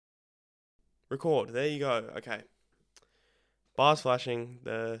Record. There you go. Okay. Bars flashing.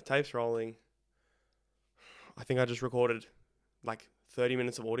 The tape's rolling. I think I just recorded like 30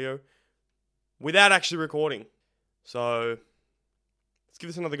 minutes of audio without actually recording. So let's give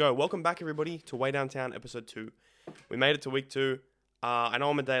this another go. Welcome back, everybody, to Way Downtown episode 2. We made it to week 2. I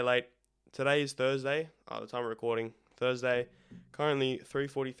know I'm a day late. Today is Thursday. The time of recording, Thursday. Currently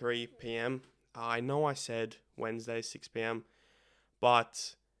 3:43 p.m. I know I said Wednesday 6 p.m.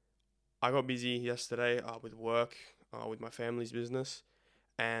 But I got busy yesterday with work, with my family's business,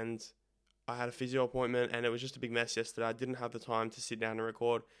 and I had a physio appointment, and it was just a big mess yesterday. I didn't have the time to sit down and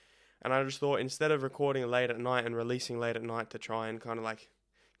record, and I just thought instead of recording late at night and releasing late at night to try and kind of like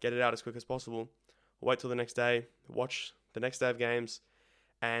get it out as quick as possible, I'll wait till the next day, watch the next day of games,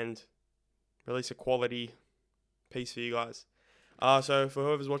 and release a quality piece for you guys. So for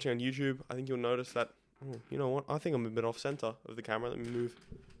whoever's watching on YouTube, I think you'll notice that, you know what, I think I'm a bit off center of the camera. Let me move.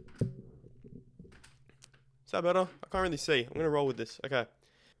 Is that better? I can't really see. I'm going to roll with this. Okay.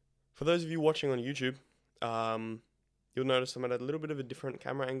 For those of you watching on YouTube, you'll notice I'm at a little bit of a different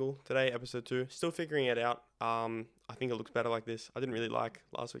camera angle today, episode 2. Still figuring it out. I think it looks better like this. I didn't really like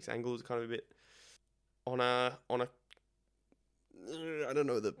last week's angle. It was kind of a bit on a I don't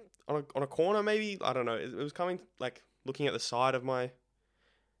know, on a corner maybe. I don't know. It was coming like looking at the side of more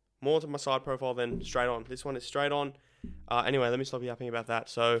to my side profile than straight on. This one is straight on. Anyway, let me stop yapping about that.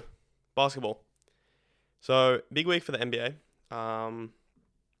 So, basketball. So, big week for the NBA. And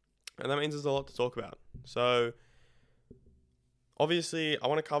that means there's a lot to talk about. So, obviously, I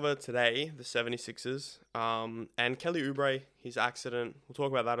want to cover today the 76ers and Kelly Oubre, his accident. We'll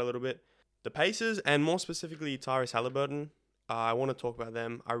talk about that a little bit. The Pacers, and more specifically Tyrese Haliburton. I want to talk about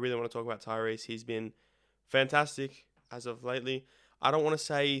them. I really want to talk about Tyrese. He's been fantastic as of lately. I don't want to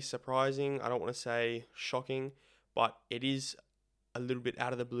say surprising. I don't want to say shocking. But it is a little bit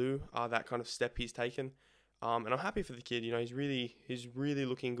out of the blue, that kind of step he's taken. And I'm happy for the kid. You know, he's really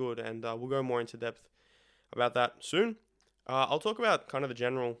looking good. And we'll go more into depth about that soon. I'll talk about kind of the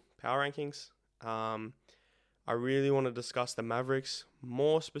general power rankings. I really want to discuss the Mavericks,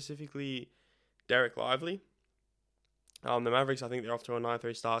 more specifically Derek Lively. The Mavericks, I think they're off to a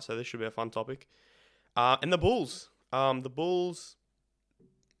 9-3 start, so this should be a fun topic. And the Bulls. The Bulls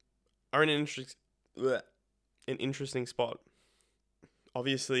are in an interesting spot.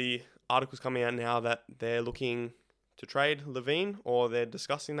 Obviously, articles coming out now that they're looking to trade Levine, or they're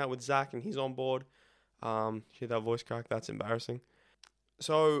discussing that with Zach, and he's on board. Hear that voice crack? That's embarrassing.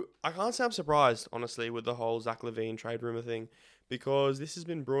 So, I can't say I'm surprised, honestly, with the whole Zach Levine trade rumor thing, because this has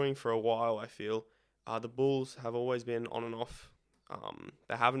been brewing for a while, I feel. The Bulls have always been on and off.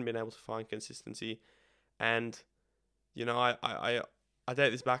 They haven't been able to find consistency. And, you know, I date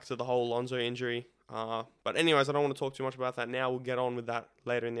this back to the whole Lonzo injury. But anyways, I don't want to talk too much about that now. We'll get on with that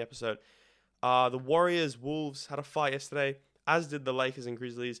later in the episode. The Warriors-Wolves had a fight yesterday, as did the Lakers and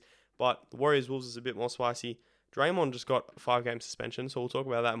Grizzlies. But the Warriors-Wolves is a bit more spicy. Draymond just got a 5-game suspension, so we'll talk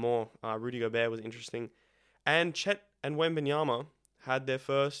about that more. Rudy Gobert was interesting. And Chet and Wembanyama had their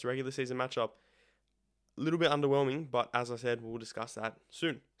first regular season matchup. A little bit underwhelming, but as I said, we'll discuss that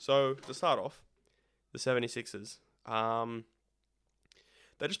soon. So, to start off, the 76ers.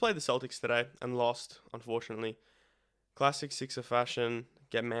 They just played the Celtics today and lost, unfortunately. Classic Sixer fashion,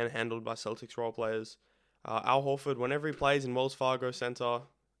 get manhandled by Celtics role players. Al Horford, whenever he plays in Wells Fargo Center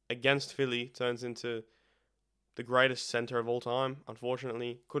against Philly, turns into the greatest center of all time.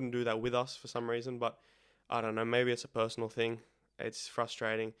 Unfortunately, couldn't do that with us for some reason, but I don't know, maybe it's a personal thing. It's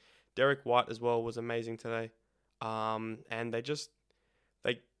frustrating. Derek White as well was amazing today. And they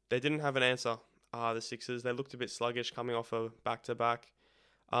didn't have an answer, the Sixers. They looked a bit sluggish coming off a back-to-back.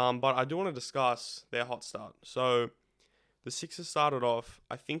 But I do want to discuss their hot start. So the Sixers started off,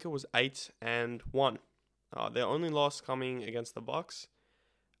 I think it was 8-1. Their only loss coming against the Bucks.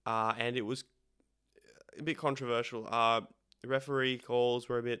 And it was a bit controversial. The referee calls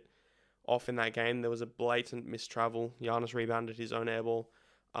were a bit off in that game. There was a blatant mistravel. Giannis rebounded his own air ball.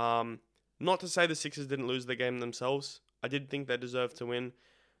 Not to say the Sixers didn't lose the game themselves. I did think they deserved to win.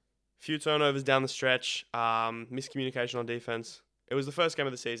 Few turnovers down the stretch. Miscommunication on defense. It was the first game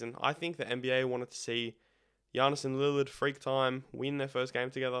of the season. I think the NBA wanted to see Giannis and Lillard freak time, win their first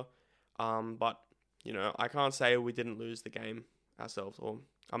game together. But, you know, I can't say we didn't lose the game ourselves. Or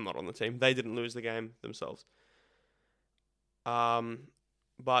I'm not on the team. They didn't lose the game themselves.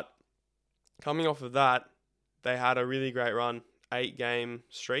 But coming off of that, they had a really great run. 8-game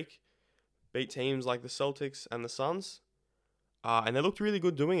streak. Beat teams like the Celtics and the Suns. And they looked really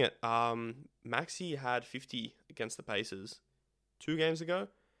good doing it. Maxey had 50 against the Pacers 2 games ago.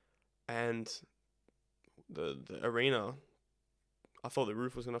 And the arena I thought the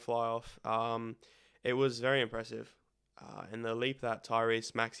roof was going to fly off. It was very impressive. And the leap that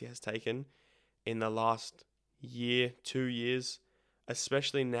Tyrese Maxey has taken in the last year, 2 years,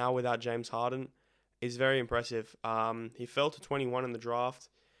 especially now without James Harden, is very impressive. He fell to 21 in the draft.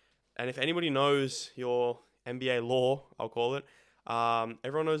 And if anybody knows your NBA lore, I'll call it,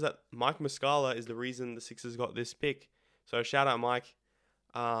 everyone knows that Mike Muscala is the reason the Sixers got this pick. So shout out Mike.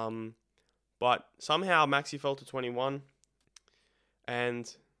 But somehow Maxey fell to 21.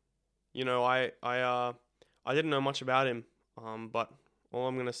 And, I didn't know much about him. But all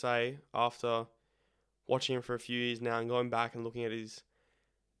I'm going to say, after watching him for a few years now and going back and looking at his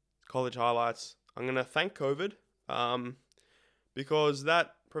college highlights, I'm going to thank COVID. Because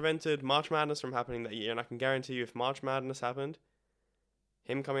that prevented March Madness from happening that year. And I can guarantee you, if March Madness happened,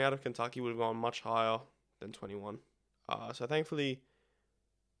 him coming out of Kentucky would have gone much higher than 21. So thankfully,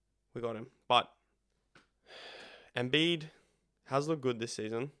 we got him. But Embiid has looked good this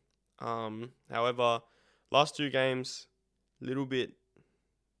season. However, last 2 games, little bit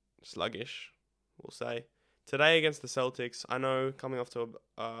sluggish, we'll say. Today against the Celtics, I know coming off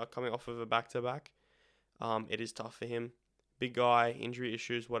of a back-to-back, it is tough for him. Big guy, injury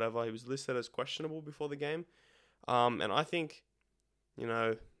issues, whatever. He was listed as questionable before the game. And I think,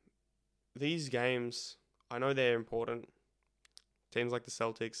 these games, I know they're important. Teams like the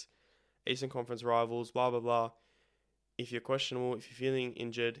Celtics, Eastern Conference rivals, blah, blah, blah. If you're questionable, if you're feeling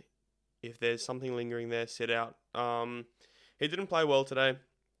injured, if there's something lingering there, sit out. He didn't play well today.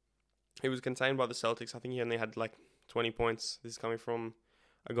 He was contained by the Celtics. I think he only had 20 points. This is coming from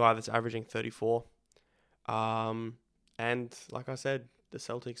a guy that's averaging 34. And like I said, the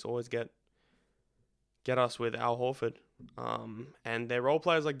Celtics always get us with Al Horford. And their role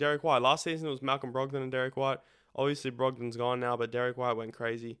players like Derek White. Last season it was Malcolm Brogdon and Derek White. Obviously Brogdon's gone now, but Derek White went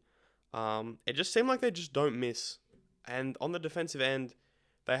crazy. It just seemed like they just don't miss. And on the defensive end,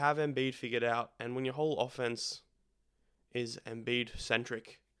 they have Embiid figured out. And when your whole offense is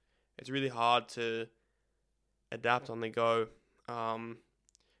Embiid-centric, it's really hard to adapt on the go.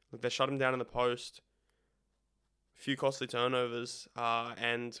 They shut him down in the post. Few costly turnovers,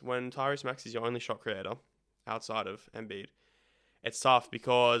 and when Tyrese Maxey is your only shot creator outside of Embiid, it's tough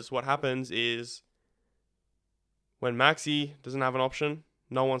because what happens is when Maxey doesn't have an option,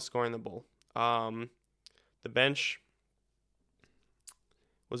 no one's scoring the ball. The bench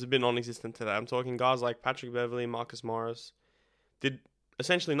was a bit non-existent today. I'm talking guys like Patrick Beverley, Marcus Morris, did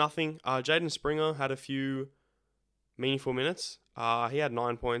essentially nothing. Jaden Springer had a few meaningful minutes. He had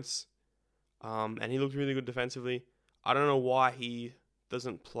 9 points, and he looked really good defensively. I don't know why he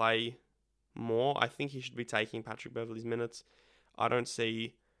doesn't play more. I think he should be taking Patrick Beverley's minutes. I don't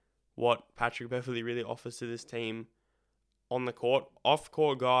see what Patrick Beverley really offers to this team on the court.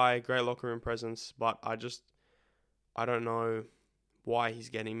 Off-court guy, great locker room presence, but I don't know why he's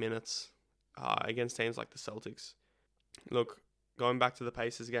getting minutes against teams like the Celtics. Look, going back to the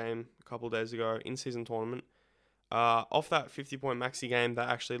Pacers game a couple of days ago, in-season tournament, off that 50-point Maxey game, they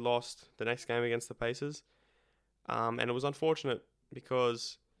actually lost the next game against the Pacers. And it was unfortunate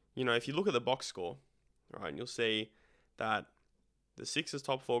because, if you look at the box score, right, you'll see that the Sixers'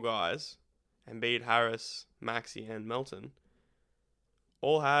 top 4 guys, Embiid, Harris, Maxey, and Melton,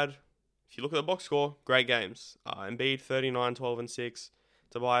 all had, if you look at the box score, great games. Embiid, 39, 12, and 6.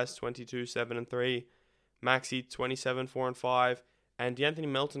 Tobias, 22, 7, and 3. Maxey, 27, 4, and 5. And DeAnthony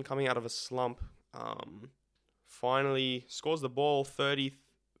Melton, coming out of a slump, finally scores the ball,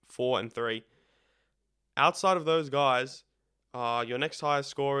 34 and 3. Outside of those guys, your next highest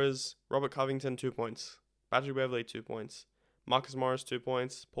scorers, Robert Covington, 2 points. Patrick Beverley, 2 points. Marcus Morris, 2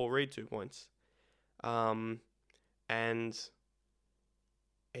 points. Paul Reed, 2 points. And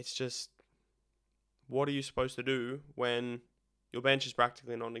it's just, what are you supposed to do when your bench is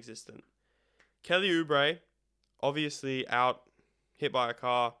practically non-existent? Kelly Oubre, obviously out, hit by a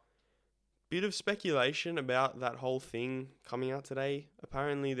car. Bit of speculation about that whole thing coming out today.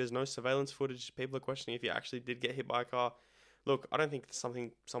 Apparently, there's no surveillance footage. People are questioning if he actually did get hit by a car. Look, I don't think it's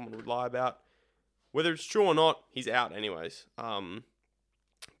something someone would lie about. Whether it's true or not, he's out anyways.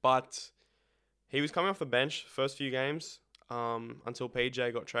 But he was coming off the bench first few games until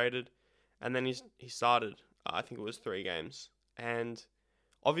PJ got traded. And then he started, I think it was 3 games. And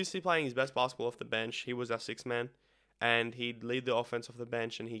obviously playing his best basketball off the bench, he was our 6th man. And he'd lead the offense off the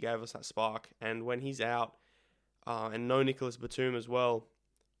bench, and he gave us that spark. And when he's out, and no Nicholas Batum as well,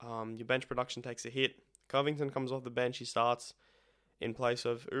 your bench production takes a hit. Covington comes off the bench, he starts in place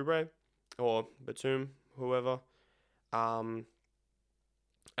of Oubre, or Batum, whoever. And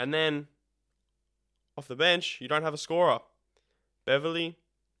then, off the bench, you don't have a scorer. Beverley,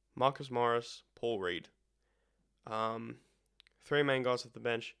 Marcus Morris, Paul Reed. three main guys off the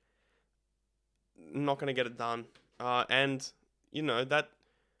bench. Not going to get it done. And, you know,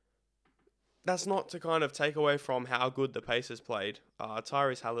 that's not to kind of take away from how good the Pacers played.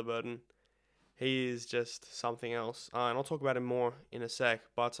 Tyrese Haliburton, he is just something else. And I'll talk about him more in a sec.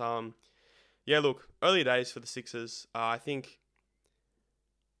 But, yeah, look, early days for the Sixers. I think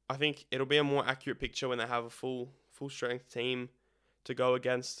it'll be a more accurate picture when they have a full strength team to go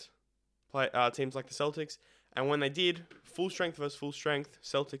against teams like the Celtics. And when they did, full strength versus full strength,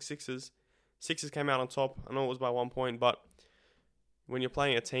 Celtics Sixers came out on top. I know it was by 1 point, but when you're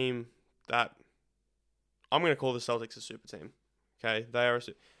playing a team that I'm going to call the Celtics a super team. Okay, they are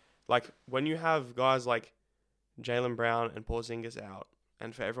like when you have guys like Jaylen Brown and Porzingis out,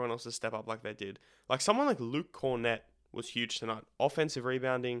 and for everyone else to step up like they did, like someone like Luke Cornett was huge tonight. Offensive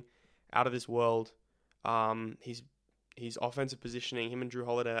rebounding, out of this world. His offensive positioning, him and Drew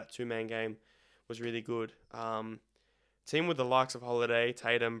Holiday, that two-man game was really good. Team with the likes of Holiday,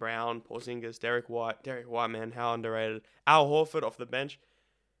 Tatum, Brown, Porzingis, Derek White, man, how underrated. Al Horford off the bench.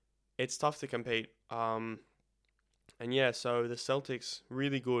 It's tough to compete. And yeah, so the Celtics,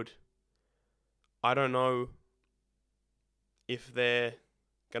 really good. I don't know if they're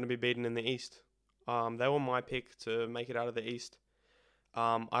going to be beaten in the East. They were my pick to make it out of the East.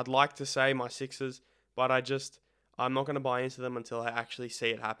 I'd like to say my Sixers, but I'm not going to buy into them until I actually see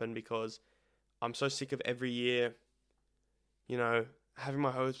it happen, because I'm so sick of every year, you know, having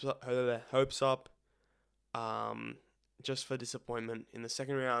my hopes up just for disappointment in the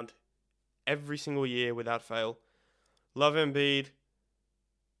second round every single year without fail. Love Embiid.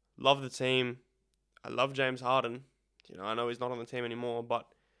 Love the team. I love James Harden. You know, I know he's not on the team anymore, but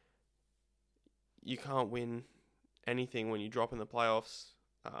you can't win anything when you drop in the playoffs.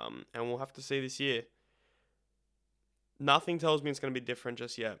 And we'll have to see this year. Nothing tells me it's going to be different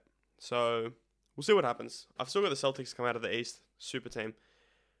just yet. So we'll see what happens. I've still got the Celtics to come out of the East. Super team.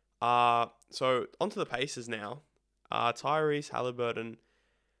 So onto the Pacers now. Tyrese Haliburton.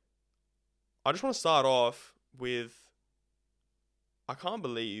 I just want to start off with, I can't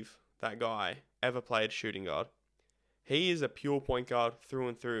believe that guy ever played shooting guard. He is a pure point guard through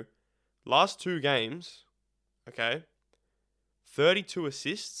and through. Last two games, okay, 32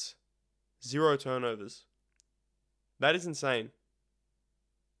 assists, 0 turnovers. That is insane.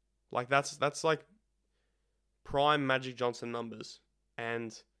 Like that's like prime Magic Johnson numbers.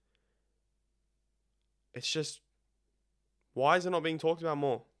 And it's just, why is it not being talked about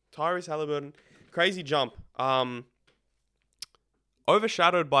more? Tyrese Haliburton, crazy jump.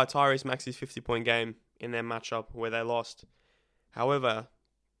 Overshadowed by Tyrese Maxey's 50-point game in their matchup where they lost. However,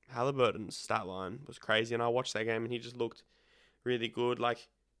 Haliburton's stat line was crazy, and I watched that game and he just looked really good. Like,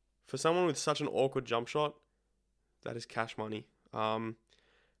 for someone with such an awkward jump shot, that is cash money. And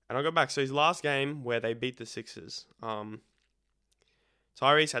I'll go back. So his last game where they beat the Sixers,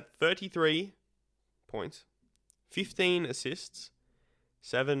 Tyrese had 33 points, 15 assists,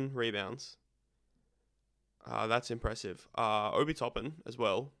 7 rebounds. That's impressive. Obi Toppin as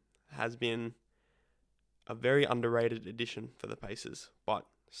well has been a very underrated addition for the Pacers. But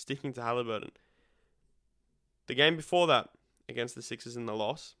sticking to Haliburton, the game before that against the Sixers in the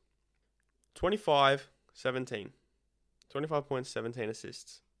loss, 25-17. 25 points, 17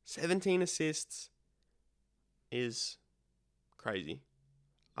 assists. 17 assists is crazy.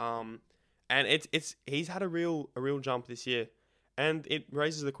 And he's had a real jump this year. And it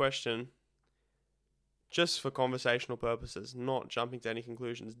raises the question, just for conversational purposes, not jumping to any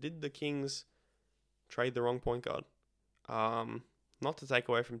conclusions, did the Kings trade the wrong point guard? Not to take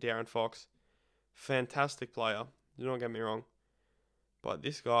away from De'Aaron Fox. Fantastic player. Do not get me wrong. But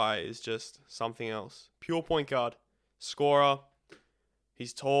this guy is just something else. Pure point guard. Scorer.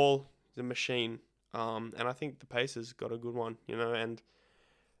 He's tall. He's a machine. And I think the Pacers got a good one, you know, and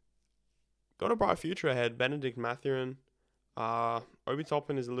got a bright future ahead. Benedict Mathurin. Obi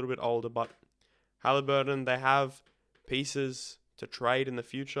Toppin is a little bit older, but Haliburton, they have pieces to trade in the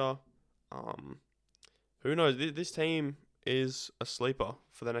future. Who knows? This team is a sleeper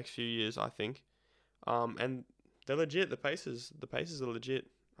for the next few years, I think. And they're legit. The Pacers are legit.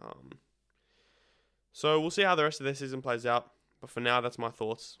 So we'll see how the rest of their season plays out. But for now, that's my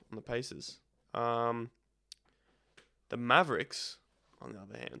thoughts on the Pacers. The Mavericks, on the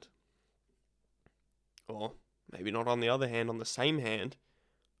other hand, or maybe not on the other hand, on the same hand,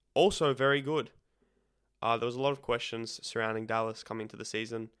 also very good. There was a lot of questions surrounding Dallas coming to the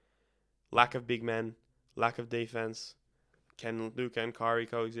season. Lack of big men, lack of defense. Can Luka and Kyrie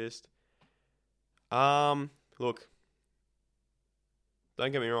coexist? Look,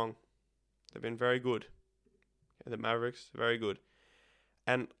 don't get me wrong. They've been very good. The Mavericks, very good.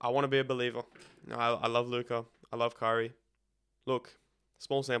 And I want to be a believer. I love Luka. I love Kyrie. look,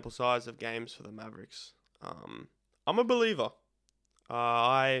 small sample size of games for the Mavericks. I'm a believer.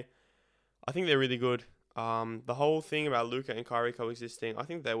 I think they're really good. The whole thing about Luka and Kyrie coexisting, I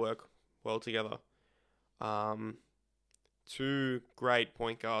think they work well together. Two great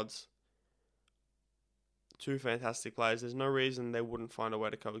point guards, two fantastic players. There's no reason they wouldn't find a way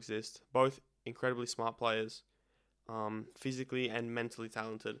to coexist. Both incredibly smart players, physically and mentally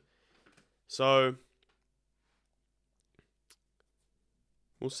talented. So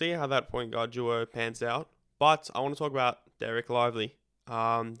we'll see how that point guard duo pans out. But I want to talk about Derek Lively.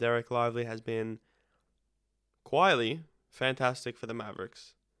 Derek Lively has been quietly fantastic for the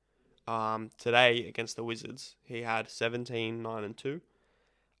Mavericks. Today against the Wizards, he had 17, 9, and 2.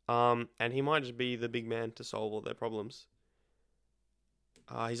 And he might just be the big man to solve all their problems.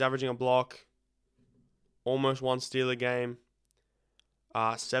 He's averaging a block, almost 1 steal a game,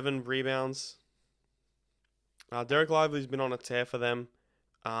 7 rebounds. Derek Lively's been on a tear for them.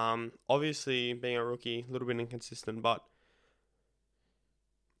 Obviously, being a rookie, a little bit inconsistent, but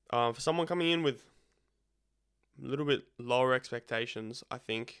for someone coming in with a little bit lower expectations, I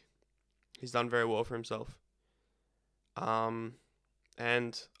think he's done very well for himself.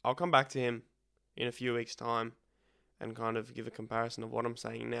 And I'll come back to him in a few weeks' time and kind of give a comparison of what I'm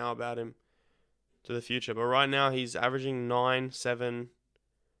saying now about him to the future. But right now, he's averaging 9, 7,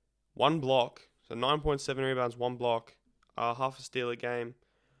 1 block. So 9.7 rebounds, 1 block, half a steal a game.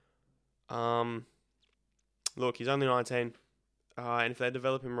 Look, he's only 19. And if they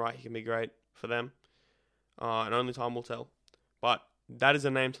develop him right, he can be great for them. And only time will tell. But that is a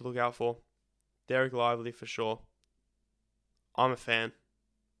name to look out for. Derek Lively for sure. I'm a fan.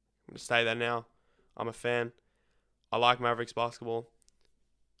 I'm going to say that now. I'm a fan. I like Mavericks basketball.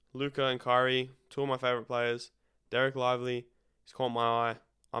 Luka and Kyrie, 2 of my favorite players. Derek Lively, he's caught my eye.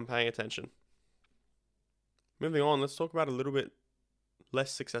 I'm paying attention. Moving on, let's talk about a little bit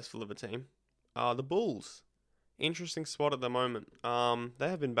less successful of a team. The Bulls. Interesting spot at the moment. They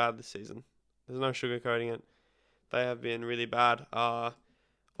have been bad this season. There's no sugarcoating it. They have been really bad.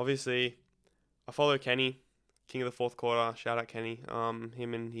 Obviously, I follow Kenny, King of the Fourth Quarter. Shout out Kenny.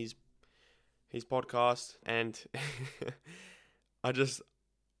 Him and his podcast, and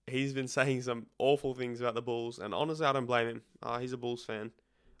he's been saying some awful things about the Bulls, and honestly, I don't blame him. He's a Bulls fan,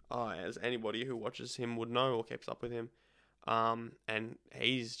 as anybody who watches him would know or keeps up with him. And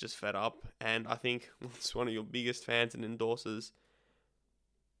he's just fed up, and I think it's one of your biggest fans and endorsers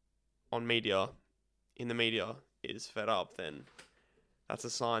in the media is fed up, then that's a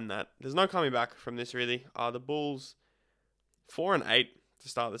sign that there's no coming back from this, really. The Bulls, 4-8 to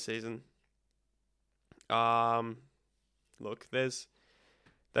start the season. Look,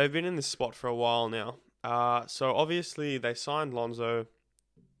 they've been in this spot for a while now. So obviously they signed Lonzo.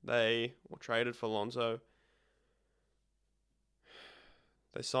 They traded for Lonzo.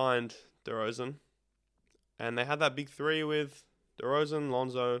 They signed DeRozan. And they had that big three with DeRozan,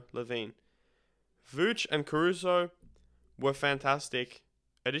 Lonzo, LaVine. Vooch and Caruso were fantastic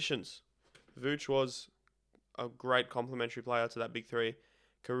additions. Vooch was a great complementary player to that big three.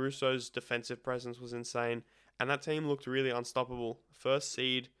 Caruso's defensive presence was insane. And that team looked really unstoppable. First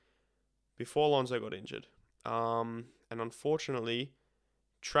seed before Lonzo got injured. And unfortunately,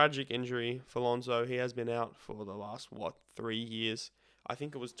 tragic injury for Lonzo. He has been out for the last, 3 years. I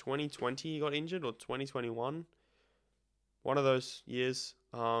think it was 2020 he got injured, or 2021. One of those years.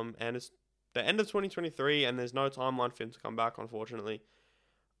 And it's the end of 2023, and there's no timeline for him to come back, unfortunately.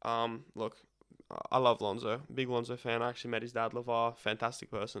 Look, I love Lonzo. Big Lonzo fan. I actually met his dad, LeVar. Fantastic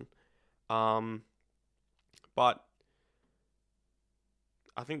person. But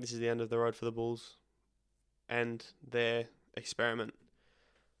I think this is the end of the road for the Bulls and their experiment.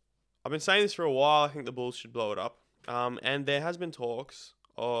 I've been saying this for a while. I think the Bulls should blow it up. And there has been talks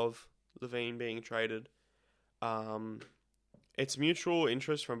of LaVine being traded. It's mutual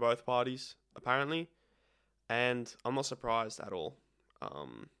interest from both parties, apparently. And I'm not surprised at all.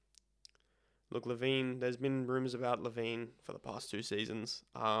 Look, LaVine, there's been rumors about LaVine for the past 2 seasons.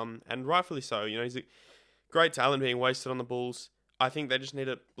 And rightfully so. You know, he's a great talent being wasted on the Bulls. I think they just need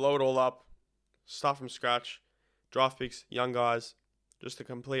to blow it all up, start from scratch, draft picks, young guys, just a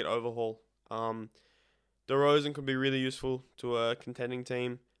complete overhaul. DeRozan could be really useful to a contending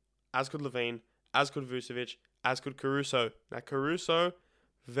team, as could LaVine, as could Vucevic, as could Caruso. Now, Caruso,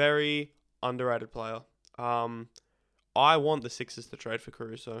 very underrated player. I want the Sixers to trade for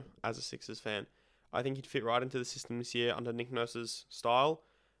Caruso as a Sixers fan. I think he'd fit right into the system this year under Nick Nurse's style.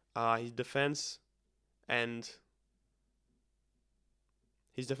 His defense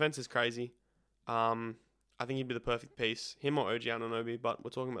is crazy. I think he'd be the perfect piece. Him or OG Anunoby, but we're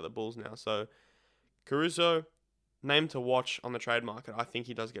talking about the Bulls now. So, Caruso, name to watch on the trade market. I think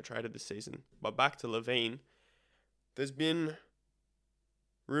he does get traded this season. But back to LaVine. There's been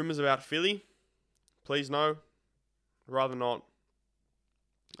rumors about Philly. Please no. Rather not.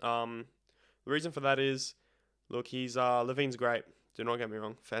 The reason for that is, look, LaVine's great. Do not get me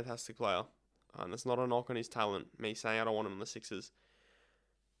wrong. Fantastic player. And that's not a knock on his talent. Me saying I don't want him in the Sixers.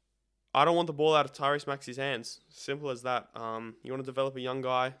 I don't want the ball out of Tyrese Maxey's hands. Simple as that. You want to develop a young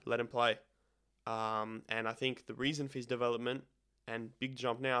guy, let him play. And I think the reason for his development and big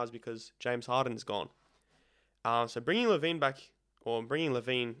jump now is because James Harden is gone. So bringing LaVine back, or bringing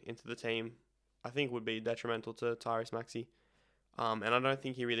LaVine into the team, I think would be detrimental to Tyrese Maxey. And I don't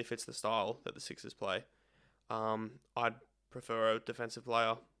think he really fits the style that the Sixers play. I'd prefer a defensive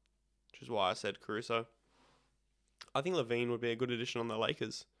player, which is why I said Caruso. I think LaVine would be a good addition on the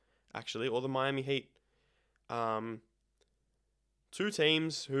Lakers, actually, or the Miami Heat. Two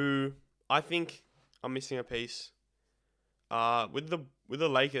teams who I think are missing a piece. With the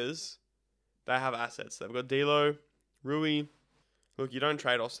Lakers, they have assets. They've got D'Lo, Rui. Look, you don't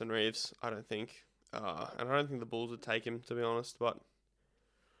trade Austin Reeves, I don't think. And I don't think the Bulls would take him, to be honest. But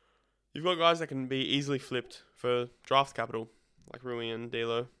you've got guys that can be easily flipped for draft capital, like Rui and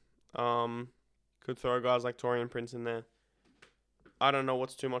D'Lo. Could throw guys like Taurean Prince in there. I don't know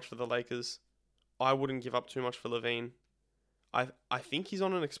what's too much for the Lakers. I wouldn't give up too much for LaVine. I think he's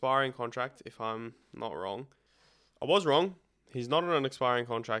on an expiring contract, if I'm not wrong. I was wrong. He's not on an expiring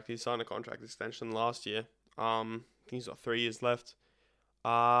contract. He signed a contract extension last year. I think he's got 3 years left.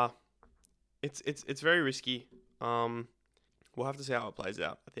 It's very risky. We'll have to see how it plays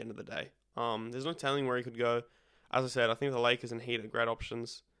out at the end of the day. There's no telling where he could go. As I said, I think the Lakers and Heat are great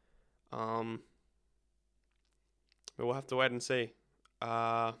options. But we'll have to wait and see.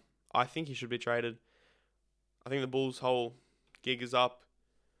 I think he should be traded. I think the Bulls' whole gig is up,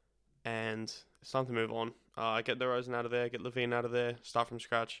 and it's time to move on. Get DeRozan out of there, get LaVine out of there, start from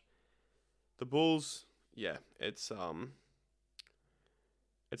scratch. The Bulls, yeah, it's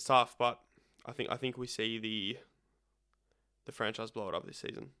tough, but I think we see the franchise blow it up this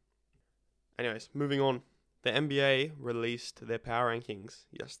season. Anyways, moving on. The NBA released their power rankings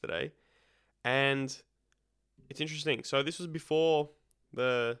yesterday, and it's interesting. So this was before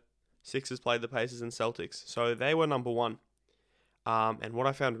the Sixers played the Pacers and Celtics, so they were number 1. And what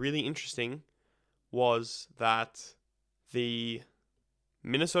I found really interesting was that the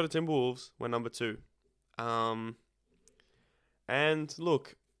Minnesota Timberwolves were number 2. And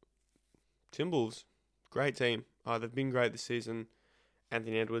look, Timberwolves, great team. They've been great this season.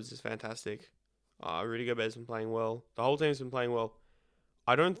 Anthony Edwards is fantastic. Rudy Gobert's been playing well. The whole team's been playing well.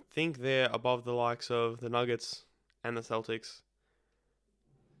 I don't think they're above the likes of the Nuggets and the Celtics.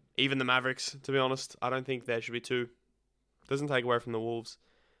 Even the Mavericks, to be honest. I don't think there should be 2. Doesn't take away from the Wolves.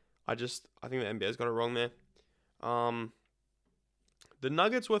 I think the NBA's got it wrong there. The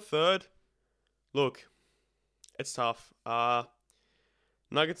Nuggets were 3rd. Look, it's tough.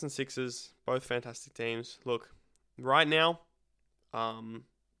 Nuggets and Sixers, both fantastic teams. Look, right now,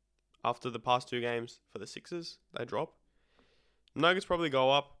 after the past 2 games for the Sixers, they drop. Nuggets probably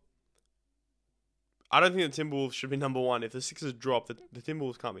go up. I don't think the Timberwolves should be number 1. If the Sixers drop, the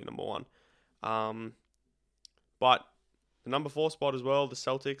Timberwolves can't be number 1. But the number 4 spot as well, the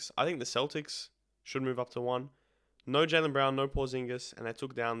Celtics. I think the Celtics should move up to 1. No Jaylen Brown, no Porzingis, and they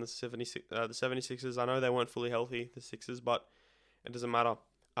took down the 76ers. I know they weren't fully healthy, the Sixers, but it doesn't matter.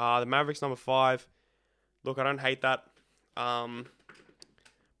 The Mavericks, number 5. Look, I don't hate that.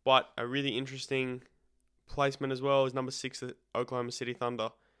 But a really interesting placement as well is number 6, the Oklahoma City Thunder.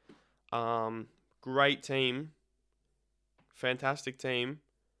 Great team. Fantastic team.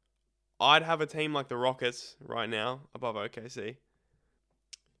 I'd have a team like the Rockets right now above OKC.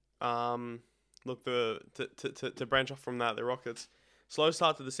 Look, to branch off from that, the Rockets, slow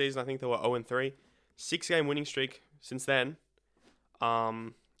start to the season. I think they were 0-3. 6-game winning streak since then.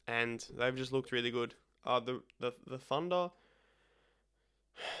 And they've just looked really good. The Thunder,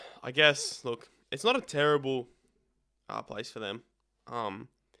 I guess, look, it's not a terrible place for them.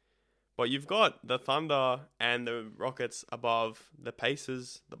 But you've got the Thunder and the Rockets above the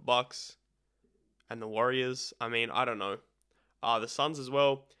Pacers, the Bucks, and the Warriors. I mean, I don't know. The Suns as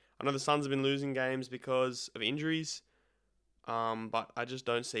well. I know the Suns have been losing games because of injuries. But I just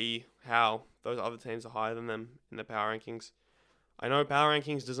don't see how those other teams are higher than them in the power rankings. I know power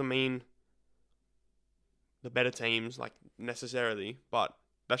rankings doesn't mean the better teams, like, necessarily, but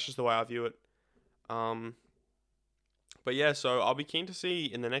that's just the way I view it. But yeah, so I'll be keen to see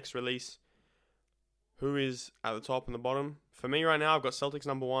in the next release who is at the top and the bottom. For me right now, I've got Celtics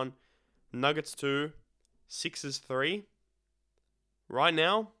number 1, Nuggets 2, Sixers 3. Right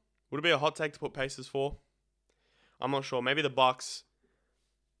now, would it be a hot take to put Pacers 4? I'm not sure. Maybe the Bucks.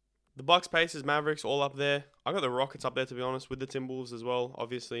 The Bucks, Pacers, Mavericks, all up there. I got the Rockets up there, to be honest, with the Timberwolves as well,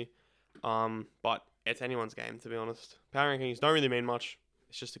 obviously. But it's anyone's game, to be honest. Power rankings don't really mean much.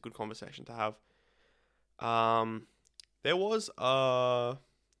 It's just a good conversation to have. There was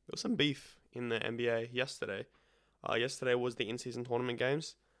some beef in the NBA yesterday. Yesterday was the in-season tournament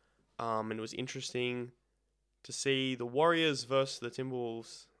games. And it was interesting to see the Warriors versus the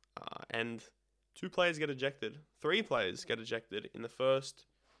Timberwolves. And 2 players get ejected. 3 players get ejected in the first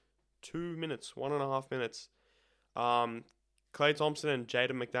 2 minutes, 1.5 minutes. Klay Thompson and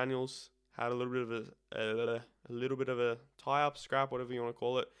Jaden McDaniels had a little bit of a tie-up, scrap, whatever you want to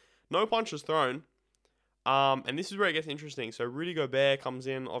call it. No punches thrown. And this is where it gets interesting. So Rudy Gobert comes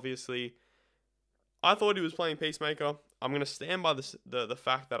in, obviously. I thought he was playing Peacemaker. I'm going to stand by the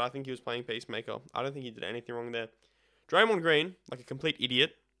fact that I think he was playing Peacemaker. I don't think he did anything wrong there. Draymond Green, like a complete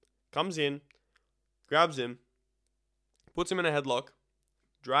idiot, comes in, grabs him, puts him in a headlock,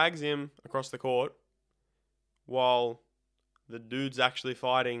 drags him across the court, while the dude's actually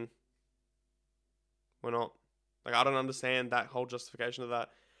fighting. We're not. Like, I don't understand that whole justification of that.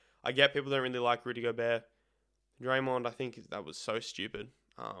 I get people don't really like Rudy Gobert. Draymond, I think that was so stupid.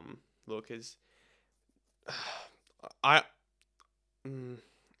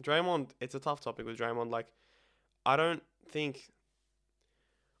 Draymond, it's a tough topic with Draymond. Like, I don't think...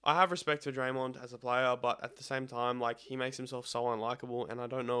 I have respect for Draymond as a player, but at the same time, like, he makes himself so unlikable, and I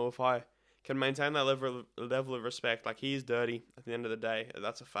don't know if I can maintain that level of respect. Like, he is dirty at the end of the day.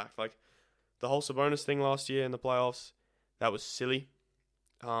 That's a fact. Like, the whole Sabonis thing last year in the playoffs, that was silly.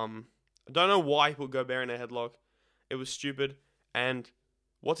 I don't know why he put Gobert in a headlock. It was stupid. And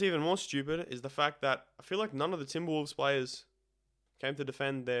what's even more stupid is the fact that I feel like none of the Timberwolves players came to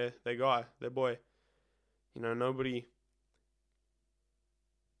defend their guy, their boy. You know, nobody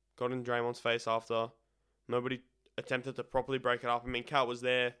got in Draymond's face after. Nobody attempted to properly break it up. I mean, Cat was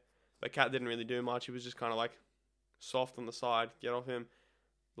there, but Cat didn't really do much. He was just kind of like soft on the side. Get off him.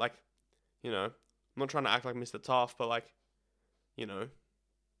 Like, you know, I'm not trying to act like Mr. Tough, but like, you know,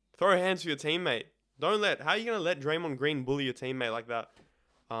 throw hands for your teammate. How are you going to let Draymond Green bully your teammate like that?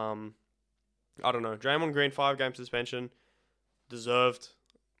 I don't know. Draymond Green, 5-game suspension. Deserved.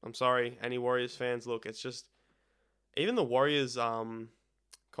 I'm sorry, any Warriors fans. Look, it's just, even the Warriors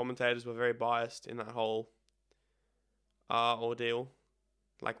commentators were very biased in that whole ordeal.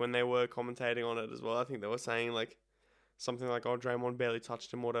 Like, when they were commentating on it as well, I think they were saying like something like, oh, Draymond barely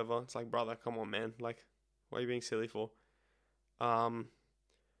touched him, whatever. It's like, brother, come on, man. Like, what are you being silly for?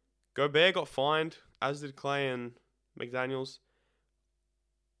 Gobert got fined, as did Klay and McDaniels.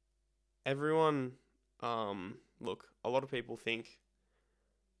 Everyone, look, a lot of people think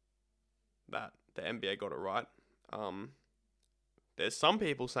that the NBA got it right. There's some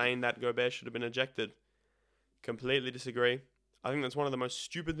people saying that Gobert should have been ejected. Completely disagree. I think that's one of the most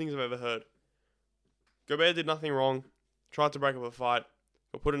stupid things I've ever heard. Gobert did nothing wrong. Tried to break up a fight.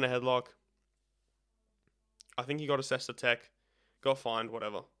 Got put in a headlock. I think he got assessed a tech. Got fined,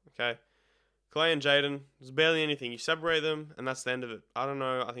 whatever. Okay? Klay and Jaden, there's barely anything. You separate them, and that's the end of it. I don't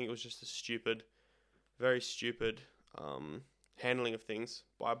know. I think it was just a stupid, very stupid handling of things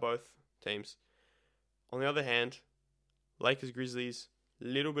by both teams. On the other hand, Lakers Grizzlies,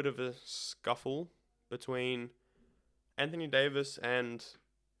 little bit of a scuffle between Anthony Davis and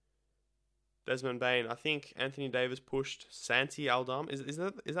Desmond Bane. I think Anthony Davis pushed Santi Aldama. Is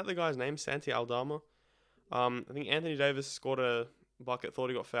that the guy's name? Santi Aldama? I think Anthony Davis scored a bucket, thought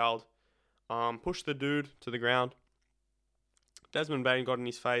he got fouled. Pushed the dude to the ground. Desmond Bane got in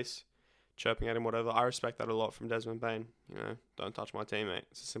his face, chirping at him, whatever. I respect that a lot from Desmond Bane. You know, don't touch my teammate.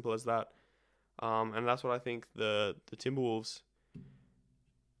 It's as simple as that. And that's what I think the Timberwolves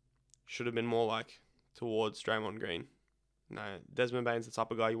should have been more like towards Draymond Green. No, Desmond Bane's the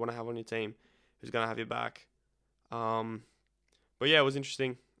type of guy you want to have on your team who's going to have your back. But yeah, it was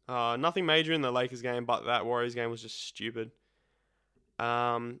interesting. Nothing major in the Lakers game, but that Warriors game was just stupid.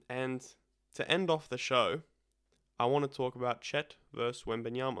 And to end off the show, I want to talk about Chet versus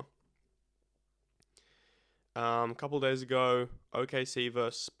Wembanyama. A couple of days ago, OKC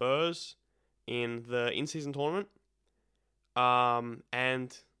versus Spurs in the in-season tournament.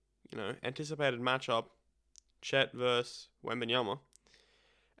 And, you know, anticipated matchup, Chet versus Wembanyama.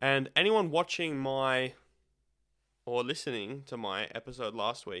 And anyone watching or listening to my episode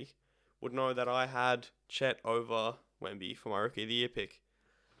last week would know that I had Chet over Wemby for my Rookie of the Year pick.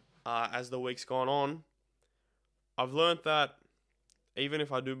 As the week's gone on, I've learned that even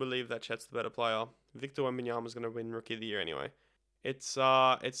if I do believe that Chet's the better player, Victor Wembanyama is going to win Rookie of the Year anyway. It's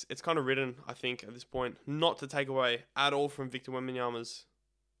kind of written, I think, at this point, not to take away at all from Victor Wembanyama's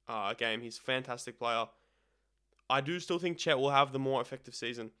game. He's a fantastic player. I do still think Chet will have the more effective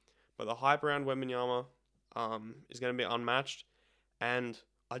season, but the hype around Wembanyama is going to be unmatched. And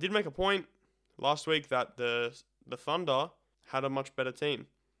I did make a point last week that the Thunder had a much better team,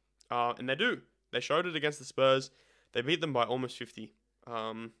 and they do. They showed it against the Spurs. They beat them by almost 50.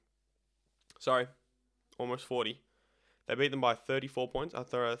 Almost 40. They beat them by 34 points.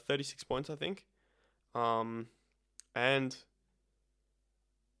 36 points, I think. And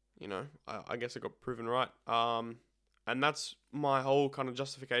I guess it got proven right. And that's my whole kind of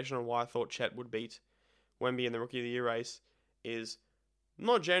justification on why I thought Chet would beat Wemby in the Rookie of the Year race is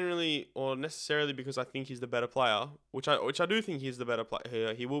not generally or necessarily because I think he's the better player, which I do think he's the better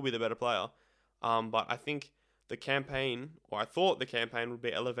player. He will be the better player. But I think I thought the campaign would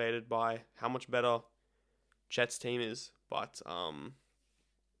be elevated by how much better Chet's team is. But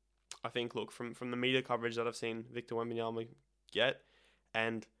I think, look, from the media coverage that I've seen Victor Wembanyama get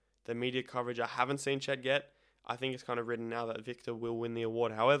and the media coverage I haven't seen Chet get, I think it's kind of written now that Victor will win the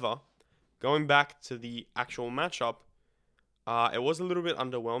award. However, going back to the actual matchup, it was a little bit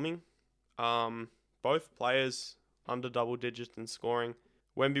underwhelming. Both players under double digits in scoring.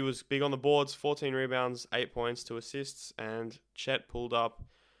 Wemby was big on the boards, 14 rebounds, 8 points, 2 assists, and Chet pulled up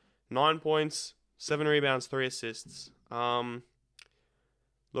 9 points, 7 rebounds, 3 assists.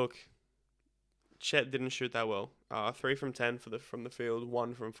 Look, Chet didn't shoot that well. 3 from 10 from the field,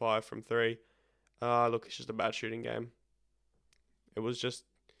 1 from 5 from 3. Look, it's just a bad shooting game. It was just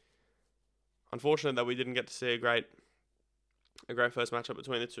unfortunate that we didn't get to see a great first matchup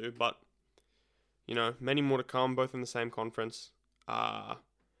between the two, but many more to come, both in the same conference.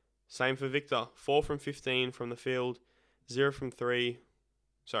 Same for Victor, 4 from 15 from the field, 0 from 3.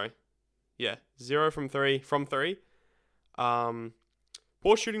 0 from 3.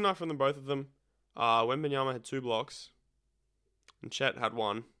 Poor shooting night from the both of them. Wembanyama had 2 blocks, and Chet had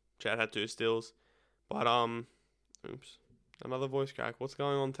 1. Chet had 2 steals, but another voice crack. What's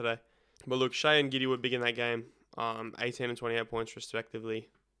going on today? But look, Shea and Giddey were big in that game. 18 and 28 points respectively.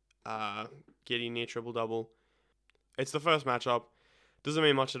 Giddey near triple-double. It's the first matchup. Doesn't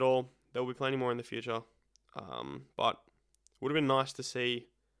mean much at all. There will be plenty more in the future. But would have been nice to see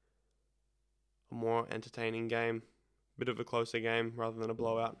a more entertaining game. Bit of a closer game rather than a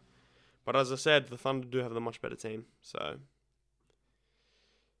blowout. But as I said, the Thunder do have the much better team. So,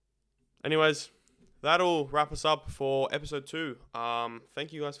 anyways, that'll wrap us up for episode 2.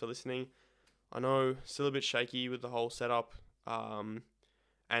 Thank you guys for listening. I know, still a bit shaky with the whole setup and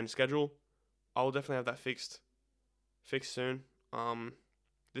schedule. I'll definitely have that fixed soon.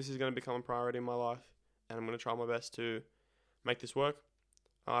 This is going to become a priority in my life, and I'm going to try my best to make this work.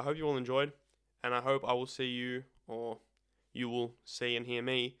 I hope you all enjoyed, and I hope I will see you, or you will see and hear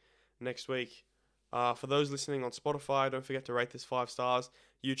me next week. For those listening on Spotify, don't forget to rate this 5 stars.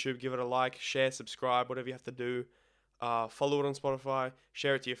 YouTube, give it a like, share, subscribe, whatever you have to do. Follow it on Spotify,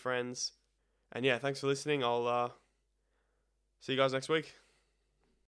 share it to your friends. And yeah, thanks for listening. I'll see you guys next week.